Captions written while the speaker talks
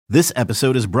This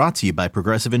episode is brought to you by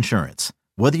Progressive Insurance.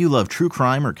 Whether you love true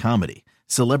crime or comedy,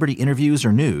 celebrity interviews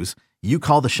or news, you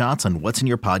call the shots on what's in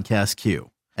your podcast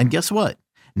queue. And guess what?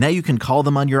 Now you can call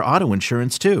them on your auto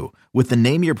insurance too with the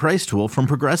Name Your Price tool from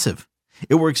Progressive.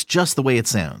 It works just the way it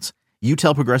sounds. You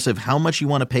tell Progressive how much you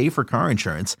want to pay for car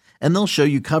insurance, and they'll show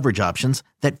you coverage options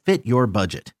that fit your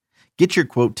budget. Get your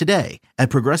quote today at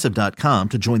Progressive.com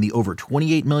to join the over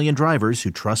 28 million drivers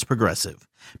who trust Progressive.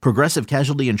 Progressive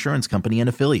Casualty Insurance Company and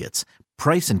Affiliates.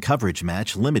 Price and coverage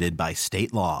match limited by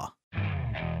state law.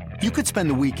 You could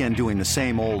spend the weekend doing the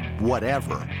same old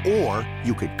whatever, or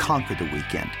you could conquer the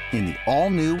weekend in the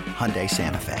all-new Hyundai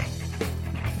Santa Fe.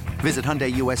 Visit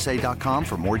HyundaiUSA.com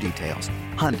for more details.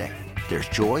 Hyundai, there's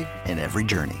joy in every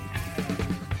journey.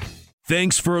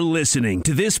 Thanks for listening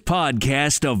to this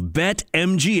podcast of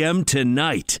BetMGM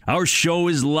Tonight. Our show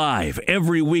is live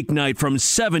every weeknight from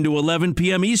 7 to 11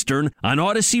 p.m. Eastern on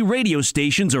Odyssey radio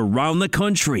stations around the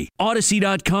country,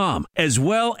 Odyssey.com, as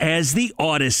well as the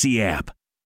Odyssey app.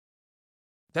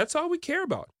 That's all we care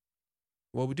about.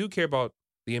 Well, we do care about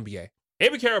the NBA,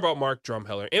 and we care about Mark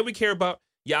Drumheller, and we care about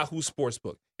Yahoo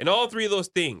Sportsbook. And all three of those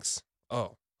things,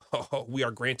 we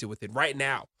are granted with it right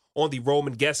now on the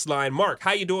Roman guest line. Mark,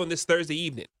 how you doing this Thursday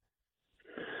evening?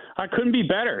 I couldn't be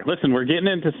better. Listen, we're getting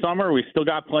into summer. We still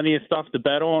got plenty of stuff to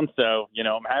bet on. So,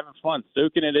 I'm having fun,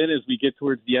 soaking it in as we get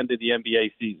towards the end of the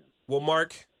NBA season. Well,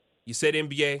 Mark, you said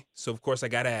NBA, so of course I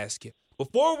got to ask you.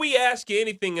 Before we ask you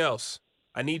anything else,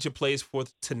 I need your plays for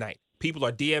tonight. People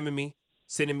are DMing me,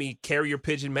 sending me carrier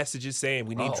pigeon messages saying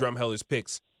we need Drumheller's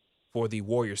picks for the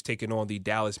Warriors taking on the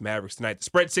Dallas Mavericks tonight. The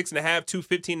spread 6.5,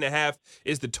 215.5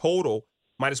 is the total.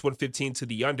 Minus 115 to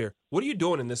the under. What are you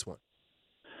doing in this one?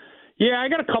 Yeah, I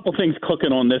got a couple things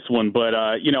cooking on this one, but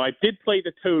I did play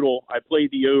the total. I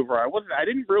played the over. I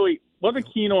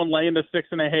wasn't keen on laying the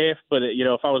 6.5, but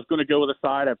if I was going to go with a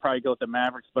side, I'd probably go with the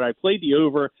Mavericks. But I played the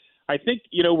over. I think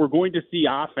we're going to see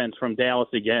offense from Dallas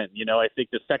again. I think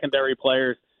the secondary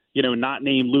players, not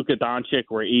named Luka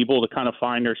Doncic, were able to kind of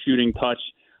find their shooting touch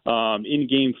in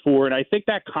Game 4, and I think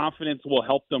that confidence will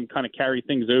help them kind of carry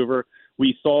things over.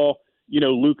 We saw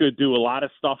Luka do a lot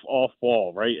of stuff off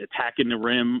ball, right? Attacking the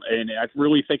rim. And I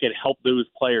really think it helped those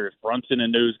players, Brunson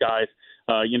and those guys.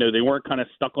 They weren't kind of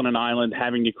stuck on an island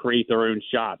having to create their own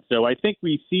shot. So I think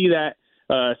we see that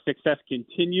success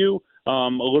continue a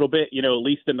little bit, at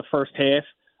least in the first half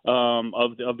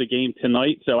of the game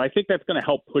tonight. So I think that's going to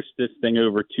help push this thing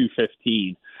over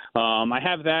 215. I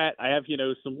have that. I have,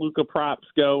 some Luka props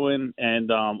going.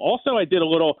 And also I did a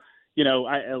little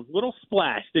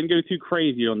splash. Didn't go too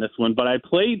crazy on this one, but I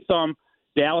played some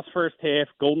Dallas first half,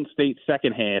 Golden State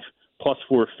second half, plus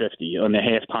 450 on the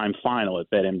halftime final at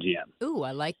BetMGM. Ooh,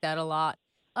 I like that a lot.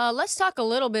 Let's talk a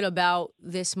little bit about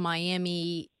this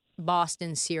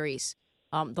Miami-Boston series.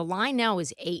 The line now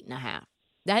is 8.5.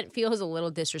 That feels a little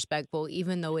disrespectful,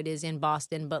 even though it is in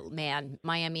Boston. But, man,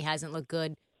 Miami hasn't looked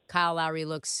good. Kyle Lowry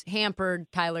looks hampered.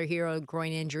 Tyler Hero,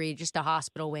 groin injury, just a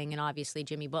hospital wing. And obviously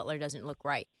Jimmy Butler doesn't look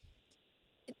right.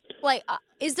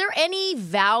 Is there any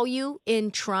value in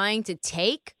trying to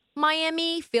take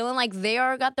Miami, feeling like they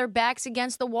got their backs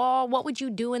against the wall? What would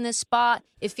you do in this spot?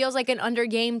 It feels like an under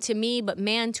game to me, but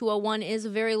 201 is a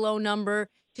very low number.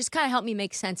 Just kind of help me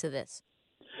make sense of this.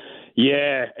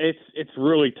 Yeah, it's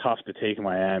really tough to take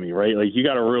Miami, right? Like, you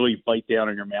got to really bite down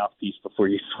on your mouthpiece before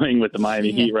you swing with the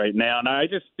Miami Heat right now. And I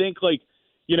just think,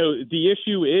 the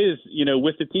issue is,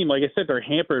 with the team, like I said, they're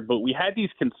hampered, but we had these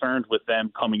concerns with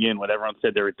them coming in when everyone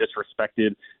said they were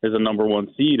disrespected as a number one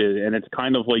seed. And it's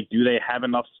kind of like, do they have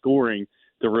enough scoring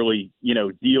to really,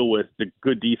 deal with the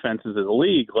good defenses of the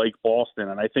league like Boston?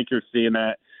 And I think you're seeing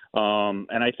that.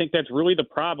 And I think that's really the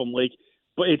problem.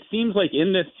 But it seems like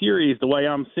in this series, the way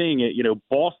I'm seeing it,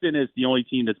 Boston is the only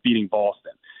team that's beating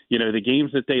Boston. The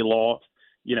games that they lost,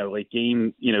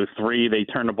 game, 3, they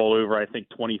turned the ball over, I think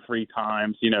 23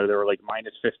 times, they were like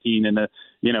minus 15 in the,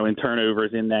 in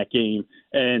turnovers in that game.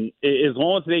 And as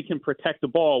long as they can protect the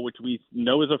ball, which we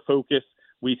know is a focus,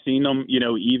 we've seen them,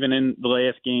 even in the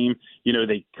last game,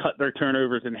 they cut their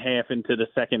turnovers in half into the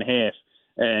second half.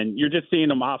 And you're just seeing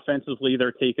them offensively.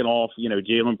 They're taking off,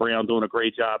 Jaylen Brown doing a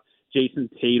great job. Jason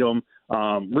Tatum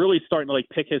really starting to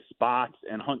pick his spots,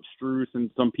 and Hunt Strus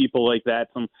and some people like that,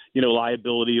 some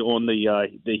liability on the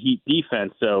Heat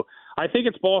defense. So I think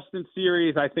it's Boston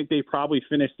series. I think they probably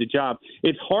finished the job.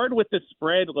 It's hard with the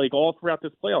spread all throughout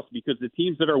this playoffs because the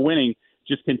teams that are winning,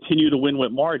 just continue to win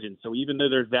with margin. So even though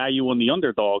there's value on the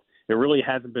underdog, it really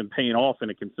hasn't been paying off in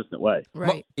a consistent way.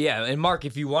 Right. Yeah, and Mark,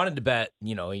 if you wanted to bet,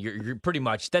 you're pretty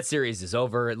much, that series is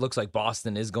over. It looks like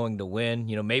Boston is going to win.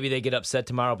 Maybe they get upset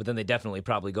tomorrow, but then they definitely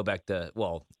probably go back to,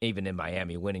 even in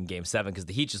Miami, winning Game 7 because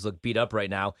the Heat just look beat up right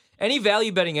now. Any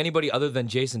value betting anybody other than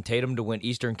Jason Tatum to win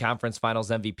Eastern Conference Finals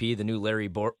MVP, the new Larry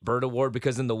Bird Award?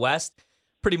 Because in the West,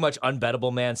 pretty much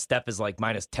unbettable, man. Steph is like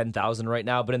minus 10,000 right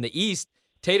now. But in the East,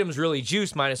 Tatum's really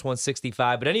juiced, minus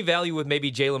 165. But any value with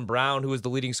maybe Jaylen Brown, who was the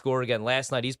leading scorer again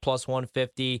last night, he's plus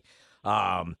 150.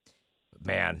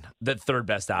 Man, the third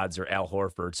best odds are Al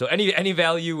Horford. So any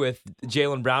value with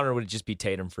Jaylen Brown, or would it just be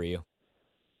Tatum for you?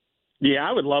 Yeah,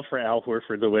 I would love for Al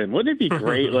Horford to win. Wouldn't it be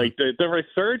great? Like the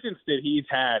resurgence that he's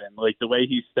had and like the way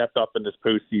he's stepped up in this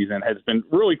postseason has been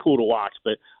really cool to watch.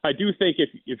 But I do think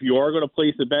if you are going to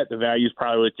place a bet, the value is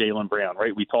probably with Jaylen Brown,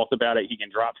 right? We talked about it. He can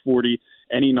drop 40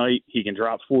 any night. He can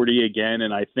drop 40 again.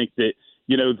 And I think that,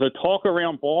 the talk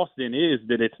around Boston is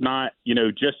that it's not,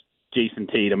 just Jason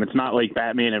Tatum. It's not like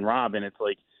Batman and Robin. It's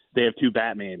like they have two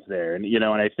Batmans there. And, and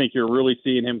I think you're really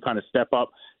seeing him kind of step up,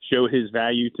 show his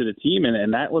value to the team.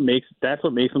 And that's what makes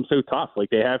them so tough. Like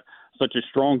they have such a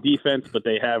strong defense, but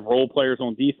they have role players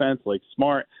on defense like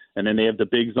Smart. And then they have the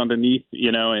bigs underneath,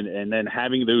 and then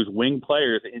having those wing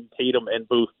players in Tatum and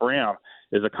both Brown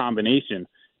as a combination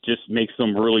just makes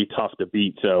them really tough to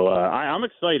beat. So I'm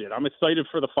excited. I'm excited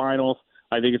for the finals.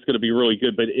 I think it's going to be really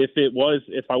good. But if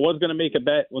I was going to make a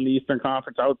bet on the Eastern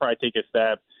Conference, I would probably take a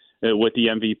stab with the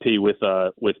MVP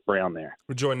with Brown there.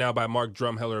 We're joined now by Mark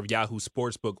Drumheller of Yahoo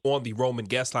Sportsbook on the Roman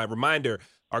Guest Line. Reminder,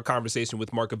 our conversation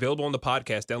with Mark available on the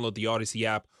podcast. Download the Odyssey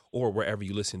app or wherever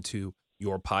you listen to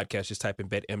your podcast. Just type in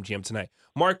BetMGM tonight.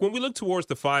 Mark, when we look towards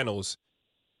the finals,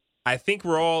 I think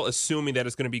we're all assuming that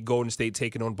it's going to be Golden State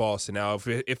taking on Boston. Now,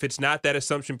 if it's not that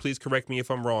assumption, please correct me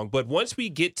if I'm wrong. But once we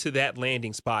get to that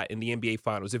landing spot in the NBA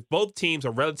Finals, if both teams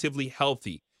are relatively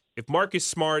healthy, if Marcus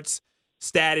Smart's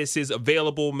status is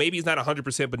available, maybe he's not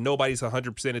 100%, but nobody's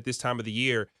 100% at this time of the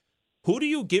year, who do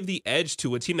you give the edge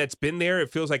to? A team that's been there,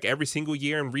 it feels like every single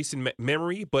year in recent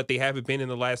memory, but they haven't been in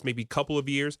the last maybe couple of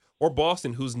years, or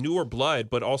Boston, who's newer blood,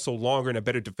 but also longer and a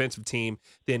better defensive team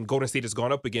than Golden State has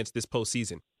gone up against this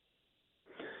postseason?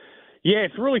 Yeah,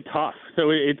 it's really tough. So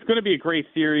it's going to be a great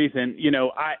series. And,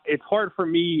 it's hard for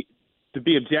me to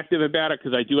be objective about it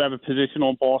because I do have a position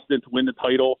on Boston to win the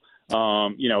title. I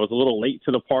was a little late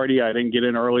to the party. I didn't get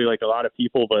in early like a lot of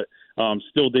people, but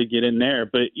still did get in there.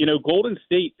 But, Golden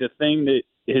State, the thing that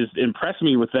has impressed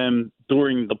me with them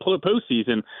during the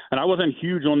postseason, and I wasn't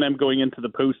huge on them going into the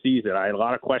postseason. I had a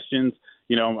lot of questions.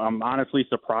 I'm honestly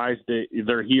surprised that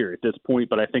they're here at this point,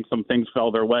 but I think some things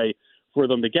fell their way for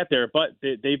them to get there. But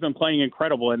they've been playing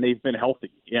incredible, and they've been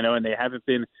healthy, and they haven't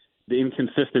been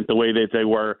inconsistent the way that they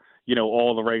were,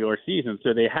 all the regular season.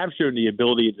 So they have shown the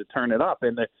ability to turn it up.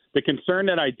 And the concern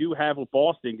that I do have with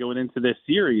Boston going into this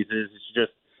series is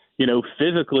just,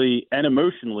 physically and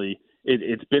emotionally,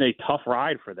 it's been a tough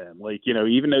ride for them. Like,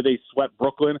 even though they swept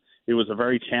Brooklyn, it was a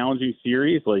very challenging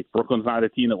series. Like, Brooklyn's not a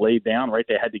team that laid down, right?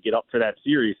 They had to get up for that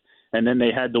series. And then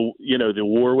they had the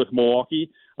war with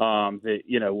Milwaukee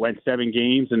that, went 7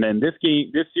 games. And then this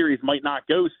series might not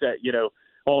go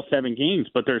all 7 games,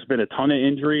 but there's been a ton of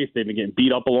injuries. They've been getting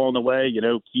beat up along the way.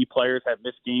 Key players have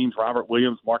missed games, Robert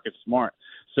Williams, Marcus Smart.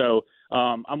 So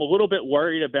I'm a little bit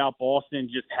worried about Boston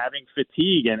just having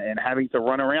fatigue and having to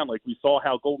run around. Like we saw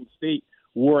how Golden State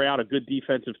wore out a good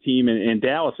defensive team in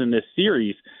Dallas in this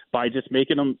series by just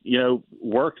making them,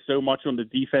 work so much on the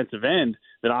defensive end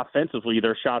that offensively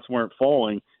their shots weren't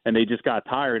falling and they just got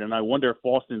tired. And I wonder if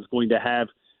Boston's going to have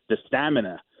the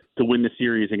stamina to win the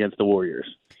series against the Warriors.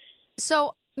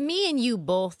 So me and you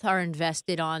both are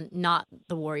invested on not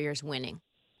the Warriors winning,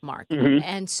 Mark. Mm-hmm.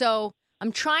 And so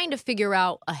I'm trying to figure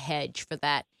out a hedge for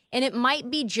that. And it might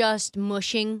be just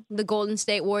mushing the Golden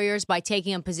State Warriors by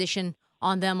taking a position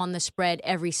on them on the spread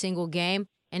every single game.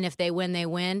 And if they win, they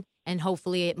win. And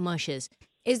hopefully it mushes.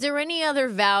 Is there any other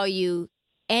value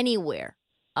anywhere?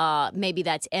 Maybe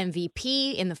that's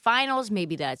MVP in the finals.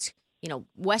 Maybe that's,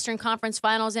 Western Conference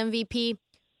Finals MVP.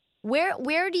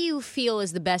 Where do you feel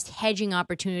is the best hedging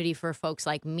opportunity for folks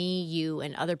like me, you,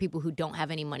 and other people who don't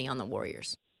have any money on the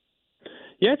Warriors?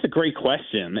 Yeah, it's a great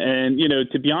question. And,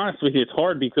 to be honest with you, it's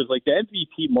hard because, the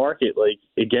MVP market,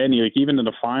 again, even in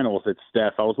the finals, it's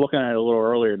Steph. I was looking at it a little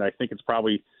earlier, and I think it's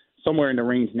probably somewhere in the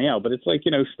range now. But it's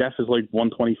Steph is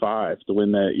 125 to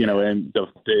win the, and the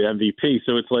MVP.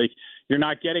 So it's you're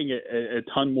not getting a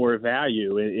ton more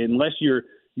value unless you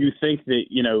think that,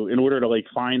 in order to,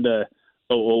 find a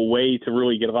way to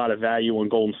really get a lot of value on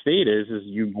Golden State is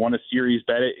you want a series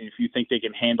bet it if you think they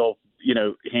can handle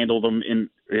handle them in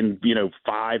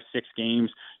 5-6 games,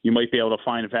 you might be able to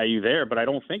find value there, but I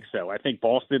don't think so. I think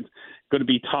Boston's going to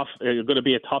be tough, going to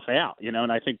be a tough out,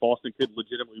 and I think Boston could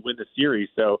legitimately win the series.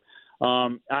 So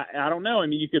I don't know. I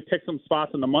mean, you could pick some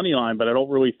spots on the money line, but I don't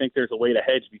really think there's a way to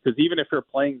hedge, because even if you're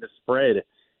playing the spread,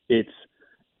 it's,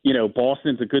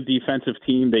 Boston's a good defensive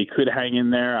team. They could hang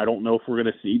in there. I don't know if we're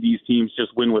going to see these teams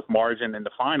just win with margin in the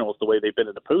finals the way they've been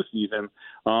in the postseason,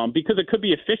 because it could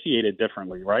be officiated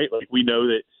differently, right? Like, we know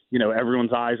that,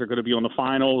 everyone's eyes are going to be on the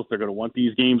finals. They're going to want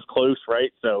these games close,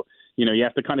 right? So, you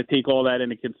have to kind of take all that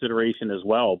into consideration as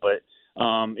well. But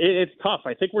it's tough.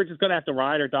 I think we're just going to have to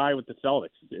ride or die with the Celtics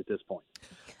at this point.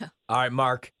 All right,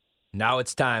 Mark. Now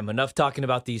it's time. Enough talking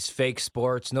about these fake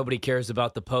sports. Nobody cares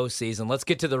about the postseason. Let's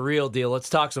get to the real deal. Let's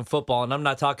talk some football. And I'm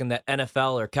not talking that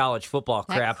NFL or college football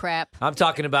crap. I'm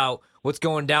talking about what's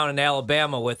going down in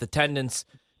Alabama with attendance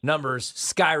numbers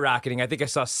skyrocketing. I think I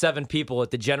saw 7 people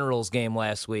at the Generals game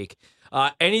last week.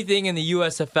 Anything in the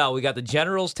USFL. We got the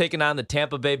Generals taking on the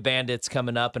Tampa Bay Bandits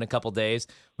coming up in a couple days.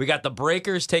 We got the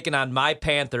Breakers taking on my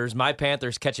Panthers. My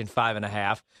Panthers catching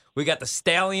 5.5. We got the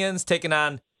Stallions taking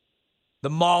on the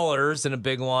Maulers in a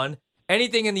big one.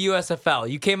 Anything in the USFL.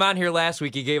 You came on here last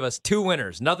week. You gave us 2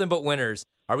 winners. Nothing but winners.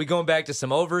 Are we going back to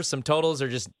some overs, some totals, or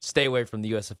just stay away from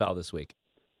the USFL this week?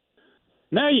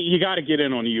 No, you got to get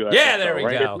in on the USFL. Yeah, there we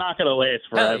right? go. It's not going to last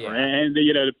forever. Yeah. And,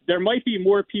 there might be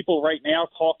more people right now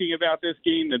talking about this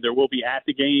game than there will be at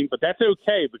the game, but that's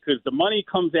okay, because the money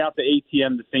comes out the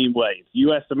ATM the same way. It's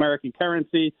U.S. American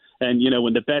currency, and,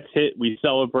 when the bets hit, we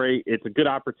celebrate. It's a good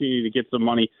opportunity to get some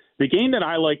money. The game that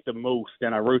I like the most,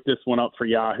 and I wrote this one up for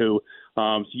Yahoo,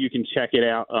 so you can check it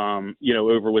out,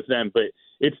 over with them, but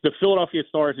it's the Philadelphia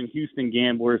Stars and Houston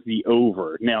Gamblers, the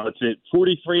over. Now, it's at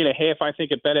 43.5, I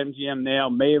think, at BetMGM now.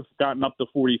 May have gotten up to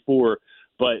 44.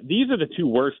 But these are the 2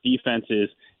 worst defenses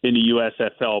in the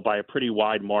USFL by a pretty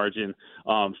wide margin.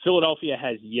 Philadelphia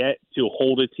has yet to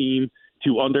hold a team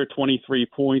to under 23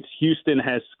 points. Houston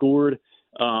has scored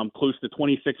close to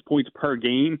 26 points per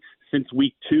game since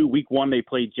week 2. Week 1, they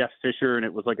played Jeff Fisher, and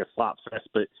it was like a slop fest.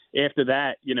 But after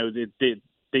that,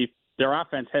 their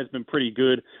offense has been pretty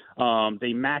good.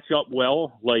 They match up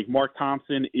well. Like, Mark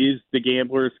Thompson is the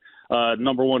Gamblers'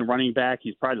 number 1 running back.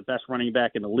 He's probably the best running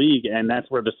back in the league, and that's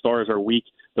where the Stars are weak,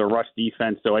 their rush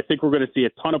defense. So I think we're going to see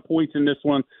a ton of points in this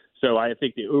one. So I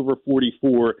think the over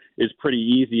 44 is pretty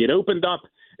easy. It opened up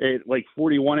at like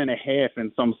 41.5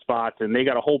 in some spots, and they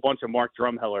got a whole bunch of Mark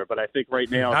Drumheller. But I think right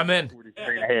now I'm in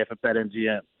 43.5 at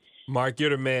BetMGM. Mark, you're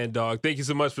the man, dog. Thank you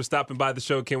so much for stopping by the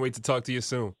show. Can't wait to talk to you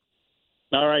soon.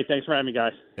 All right. Thanks for having me,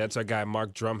 guys. That's our guy,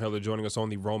 Mark Drumheller, joining us on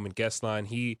the Roman guest line.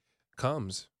 He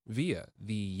comes via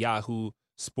the Yahoo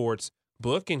Sports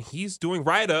book, and he's doing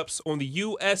write-ups on the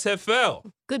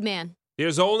USFL. Good man.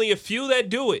 There's only a few that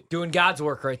do it. Doing God's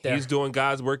work right there. He's doing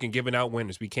God's work and giving out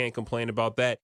winners. We can't complain about that.